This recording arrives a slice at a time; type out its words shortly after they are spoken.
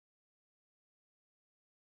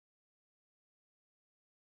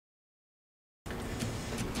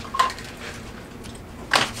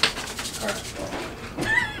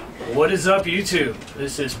What is up, YouTube?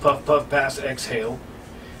 This is Puff Puff Pass Exhale,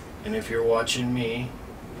 and if you're watching me,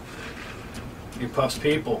 you're Puff's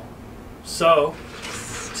people. So,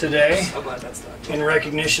 today, in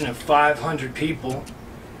recognition of 500 people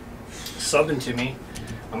subbing to me,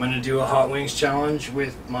 I'm going to do a Hot Wings challenge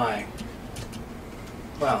with my...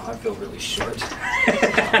 Wow, I feel really short.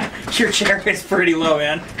 Your chair is pretty low,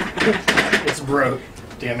 man. It's broke.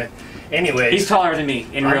 Damn it. Anyways, he's taller than me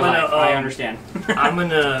in real life. I understand. I'm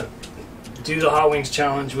gonna do the Hot Wings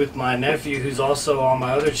challenge with my nephew, who's also on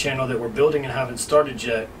my other channel that we're building and haven't started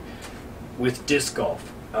yet, with disc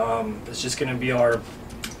golf. It's just gonna be our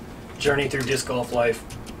journey through disc golf life,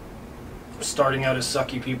 starting out as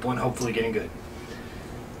sucky people and hopefully getting good.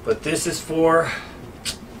 But this is for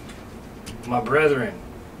my brethren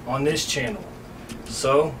on this channel.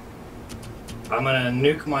 So I'm gonna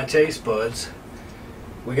nuke my taste buds.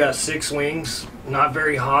 We got 6 wings, not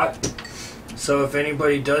very hot, so if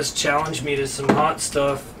anybody does challenge me to some hot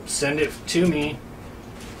stuff, send it to me.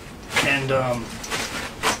 And oh,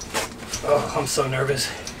 I'm so nervous.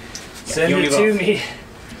 Send it to me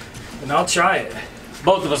and I'll try it.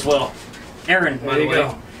 Both of us will. Aaron, by the way. There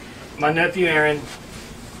you go. My nephew Aaron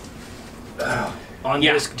on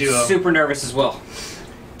Disc Duo. Super nervous as well.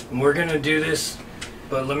 And we're gonna do this,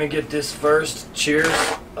 but let me get this first. Cheers.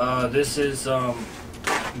 This is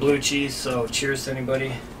blue cheese, so cheers to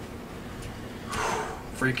anybody.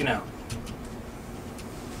 Freaking out.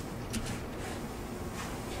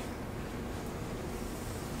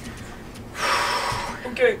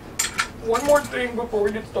 Okay, one more thing before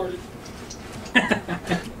we get started.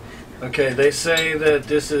 Okay, they say that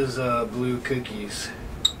this is blue cookies.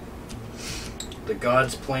 The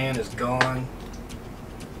God's plan is gone.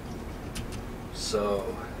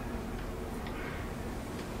 So,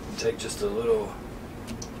 take just a little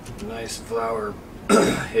nice flour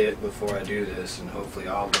hit before I do this, and hopefully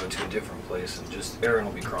I'll go to a different place and just Aaron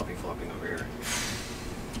will be crappie flopping over here.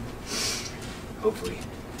 Hopefully.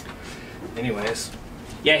 Anyways.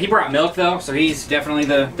 Yeah, he brought milk though, so he's definitely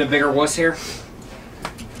the bigger wuss here.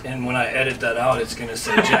 And when I edit that out, it's gonna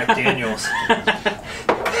say Jack Daniels.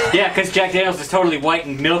 Yeah, because Jack Daniels is totally white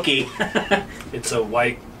and milky. It's a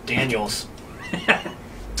white Daniels.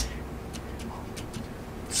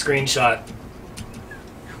 Screenshot.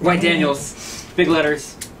 White Daniels. Big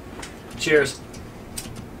letters. Cheers.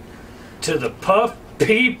 To the Puff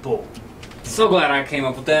people. So glad I came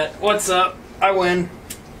up with that. What's up? I win.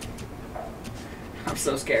 I'm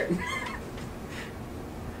so scared.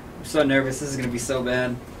 I'm so nervous. This is going to be so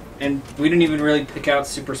bad. And we didn't even really pick out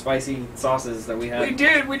super spicy sauces that we had. We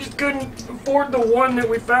did. We just couldn't afford the one that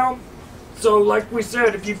we found. So like we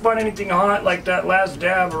said, if you find anything hot like that last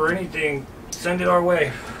dab or anything, send it our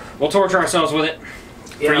way. We'll torture ourselves with it.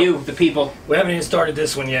 For you, the people. We haven't even started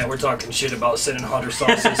this one yet. We're talking shit about sending hotter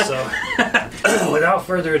sauces. So without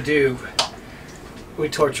further ado, we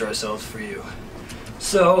torture ourselves for you.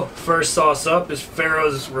 So first sauce up is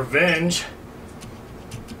Pharaoh's Revenge.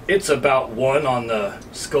 It's about 1 on the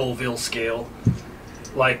Scoville scale.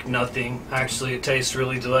 Like nothing. Actually, it tastes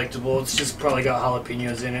really delectable. It's just probably got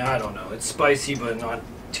jalapenos in it. I don't know. It's spicy, but not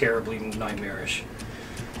terribly nightmarish.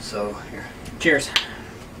 So, here. Cheers.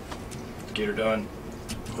 Let's get her done.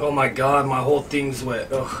 Oh my god, my whole thing's wet.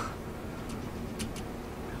 Ugh.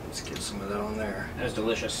 Let's get some of that on there. That is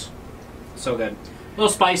delicious. So good. A little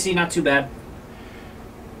spicy, not too bad.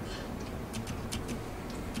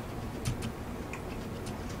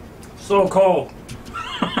 So cold.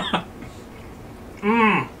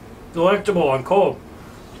 Mmm. Delectable on cold.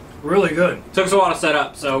 Really good. Took us a while to set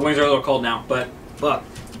up, so wings are a little cold now, but...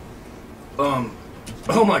 oh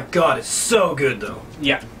my god, it's so good though.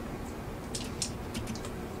 Yeah.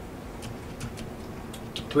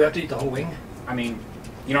 Do we have to eat the whole wing? I mean,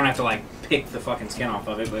 you don't have to, like, pick the fucking skin off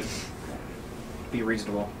of it, but be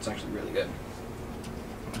reasonable. It's actually really good.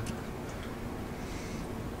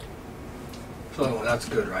 So that's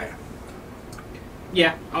good, right?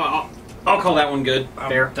 Yeah, I'll call that one good.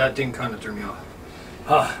 Fair. That thing kind of threw me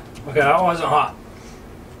off. Okay, that wasn't hot.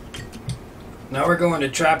 Now we're going to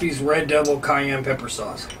Trappy's Red Devil Cayenne Pepper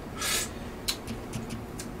Sauce.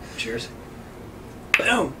 Cheers.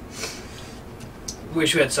 Boom.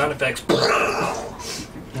 Wish we had sound effects.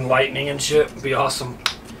 And lightning and shit. Would be awesome.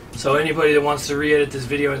 So anybody that wants to re-edit this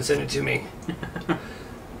video and send it to me,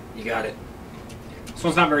 you got it. This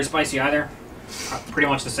one's not very spicy either. Pretty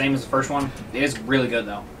much the same as the first one. It is really good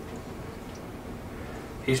though.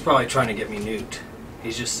 He's probably trying to get me nuked.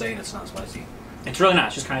 He's just saying it's not spicy. It's really not.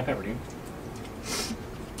 It's just cayenne pepper, dude.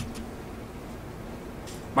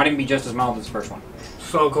 Might even be just as mild as the first one.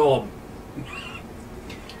 So cold.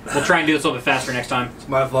 We'll try and do this a little bit faster next time. It's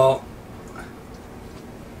my fault.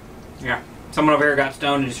 Yeah. Someone over here got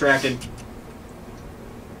stoned and distracted.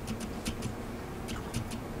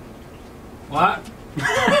 What?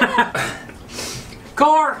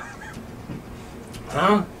 Car!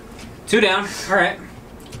 Huh? 2 down. Alright.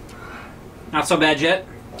 Not so bad yet.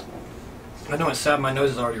 I know it's sad. My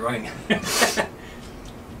nose is already running.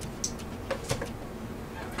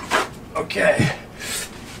 Okay.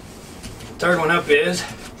 Third one up is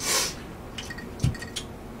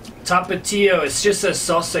Tapatio. It's just a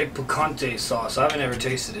salsa picante sauce. I haven't ever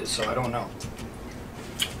tasted it, so I don't know.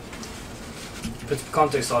 If it's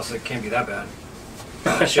picante sauce, it can't be that bad.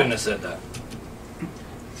 I shouldn't have said that.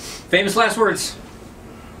 Famous last words.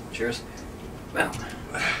 Cheers. Well.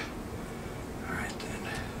 Alright then.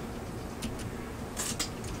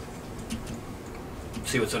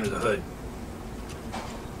 See what's under the hood.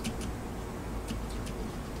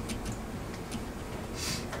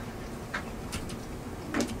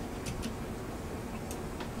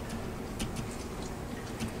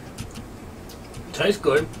 Tastes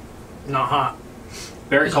good. Not hot.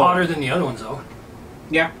 Very It's cold. hotter than the other ones though.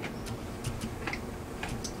 Yeah.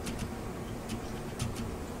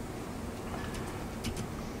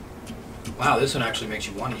 Wow, this one actually makes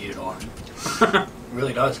you want to eat it all. It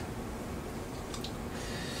really does.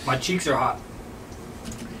 My cheeks are hot.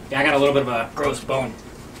 Yeah, I got a little bit of a Gross bone.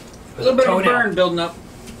 little bit of a burn building up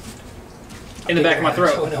in the back of my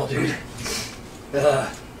throat. Toenail, dude.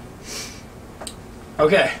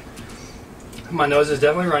 Okay. My nose is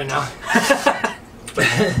definitely running now.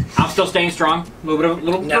 I'm still staying strong. A little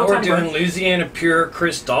bit of Now we're tiny burn. doing Louisiana Pure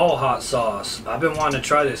Cristal hot sauce. I've been wanting to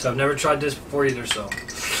try this. I've never tried this before either, so.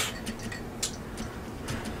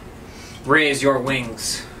 Raise your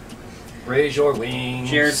wings. Raise your wings.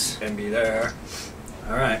 Cheers. And be there.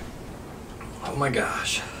 Alright. Oh my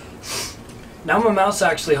gosh. Now my mouth's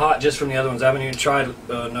actually hot just from the other ones. I haven't even tried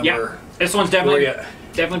number Yeah, this one's 4 definitely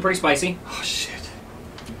yet. pretty spicy. Oh shit.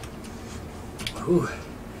 Ooh.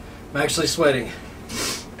 I'm actually sweating.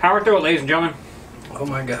 Power through it, ladies and gentlemen. Oh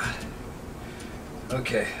my god.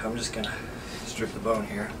 Okay, I'm just gonna strip the bone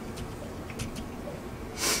here.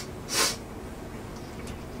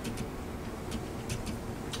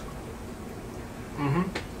 Mm-hmm.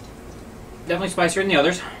 Definitely spicier than the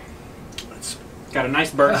others. It's, Got a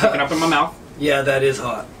nice burn sticking up in my mouth. yeah, that is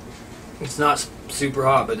hot. It's not super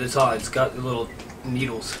hot, but it's hot. It's got the little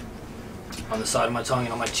needles on the side of my tongue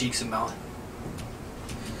and on my cheeks and mouth.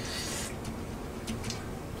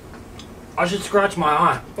 I should scratch my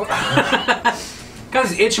eye. Got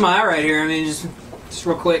this itch in my eye right here. I mean, just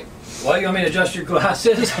real quick. Why you want me to adjust your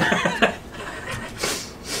glasses?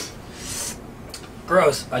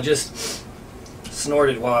 Gross. I just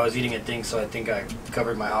snorted while I was eating a thing, so I think I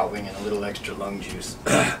covered my hot wing in a little extra lung juice.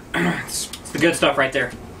 It's the good stuff right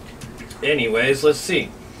there. Anyways, let's see.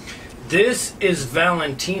 This is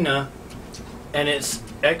Valentina, and it's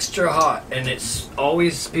extra hot, and it's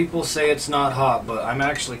always, people say it's not hot, but I'm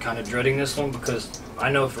actually kind of dreading this one because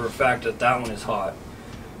I know for a fact that that one is hot.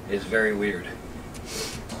 It's very weird.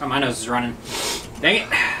 Oh, my nose is running. Dang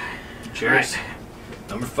it. Cheers. All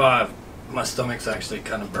Number 5. My stomach's actually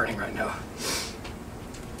kind of burning right now.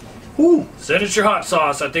 Ooh. Signature hot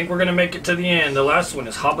sauce. I think we're going to make it to the end. The last one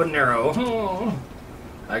is habanero. Oh.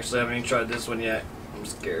 I actually haven't even tried this one yet. I'm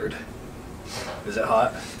scared. Is it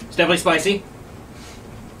hot? It's definitely spicy.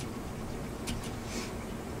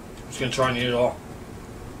 I'm just going to try and eat it all.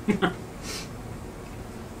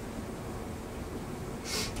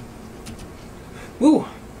 Ooh.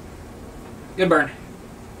 Good burn.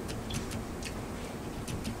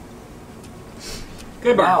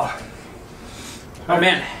 Good burn. Wow. Oh,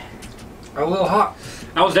 man. A little hot.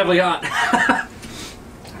 That was definitely hot.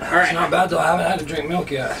 All It's not right. bad though. I haven't had to drink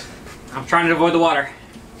milk yet. I'm trying to avoid the water.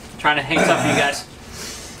 Trying to hang tough for you guys.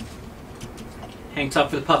 Hang tough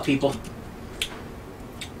for the puff people.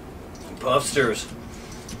 Puffsters.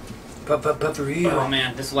 Puffery. Oh,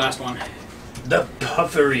 man. This is the last one. The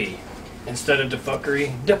puffery. Instead of the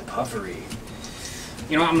fuckery, the puffery.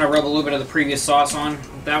 You know what? I'm going to rub a little bit of the previous sauce on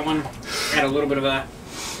with that one. Add a little bit of a...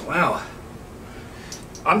 Wow.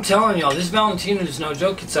 I'm telling y'all, this Valentina is no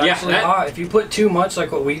joke. It's Yeah, actually that- hot. If you put too much,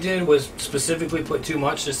 like what we did, was specifically put too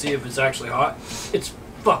much to see if it's actually hot, it's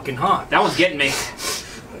fucking hot. That one's getting me.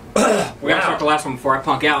 We gotta Wow. start the last one before I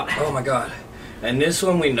punk out. Oh my god. And this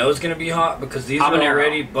one we know is going to be hot because these are Habanero.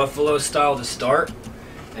 already buffalo style to start.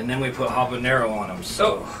 And then we put habanero on them.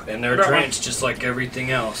 So, and they're That one. drenched just like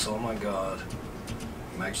everything else. Oh my god.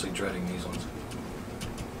 I'm actually dreading these ones.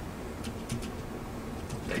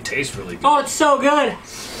 They taste really good. Oh, it's so good.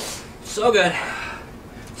 So good.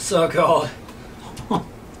 So cold.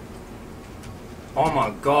 Oh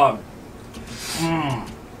my god. Mmm.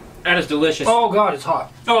 That is delicious. Oh God, it's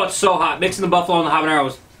hot. Oh, it's so hot. Mixing the buffalo and the habanero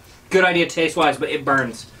was good idea taste-wise, but it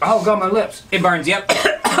burns. Oh God, my lips. It burns, yep.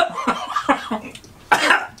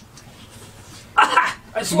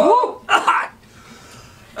 I swallowed.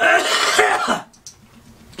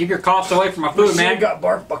 Keep your coughs away from my food, Man, man. got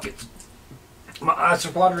barf buckets. My eyes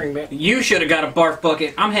are watering, man. You should have got a barf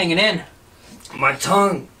bucket. I'm hanging in. My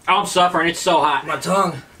tongue. I'm suffering. It's so hot. My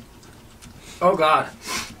tongue. Oh God.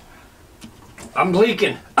 I'm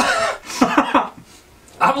leaking.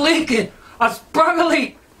 I'm leaking. I sprung a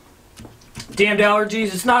leak. Damned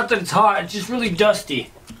allergies. It's not that it's hot. It's just really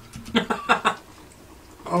dusty.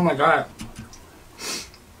 Oh my God.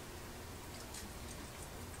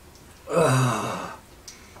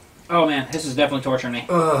 Oh man, this is definitely torturing me.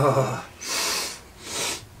 Ugh.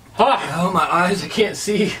 Huh. Oh, my eyes. I can't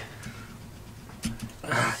see.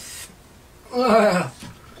 Oh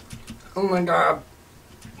my God.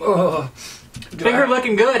 Oh. Finger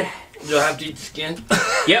looking good. Do I have to eat the skin?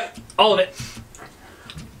 Yep, all of it.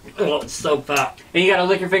 Oh, it's so fat. And you gotta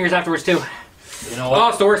lick your fingers afterwards too. You know Oh, what?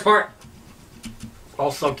 it's the worst part.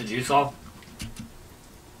 I'll suck the juice off.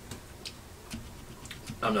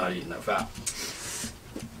 I'm not eating that fat.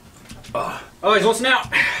 Oh, he's listening out.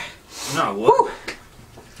 No, what?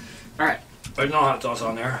 Alright. There's no hot sauce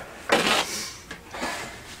on there.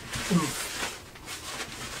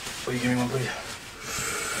 Will you give me one, please?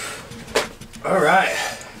 Alright.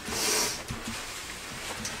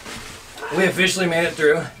 We officially made it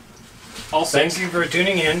through. All Thank six. you for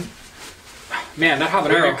tuning in. Man, that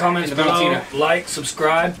Leave habanero your comments in the below, Valentina. like,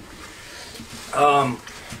 subscribe.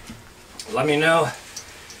 Let me know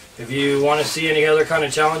if you want to see any other kind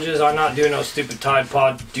of challenges. I'm not doing no stupid Tide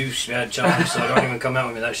Pod douchebag challenge, so don't even come out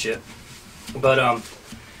with me that shit. But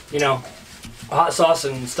you know, hot sauce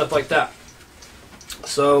and stuff like that.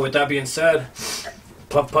 So with that being said,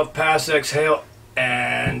 puff puff pass exhale,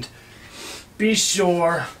 and be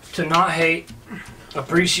sure to not hate,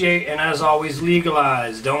 appreciate, and as always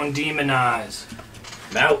legalize. Don't demonize.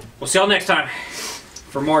 I'm out. We'll see y'all next time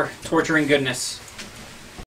for more torturing goodness.